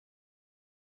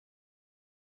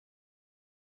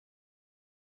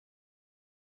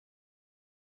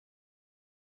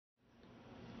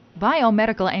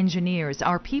Biomedical engineers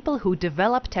are people who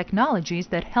develop technologies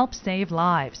that help save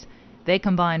lives. They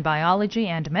combine biology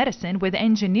and medicine with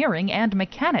engineering and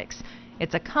mechanics.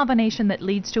 It's a combination that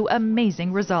leads to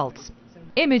amazing results.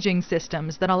 Imaging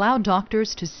systems that allow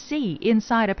doctors to see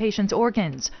inside a patient's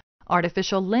organs,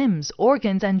 artificial limbs,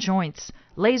 organs, and joints,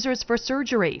 lasers for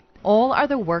surgery, all are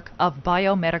the work of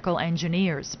biomedical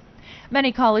engineers.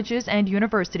 Many colleges and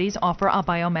universities offer a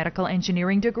biomedical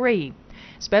engineering degree.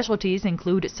 Specialties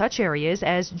include such areas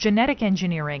as genetic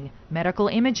engineering, medical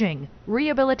imaging,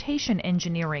 rehabilitation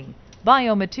engineering,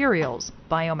 biomaterials,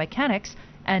 biomechanics,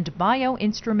 and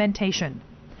bioinstrumentation.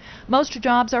 Most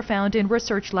jobs are found in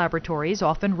research laboratories,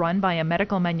 often run by a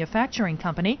medical manufacturing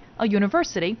company, a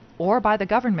university, or by the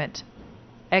government.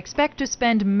 Expect to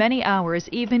spend many hours,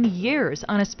 even years,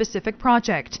 on a specific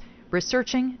project,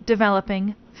 researching,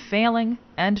 developing, failing,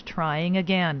 and trying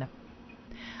again.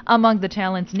 Among the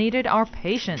talents needed are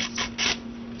patience,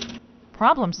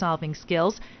 problem-solving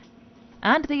skills,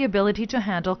 and the ability to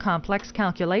handle complex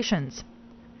calculations.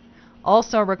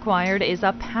 Also required is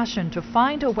a passion to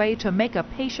find a way to make a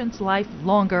patient's life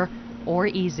longer or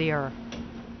easier.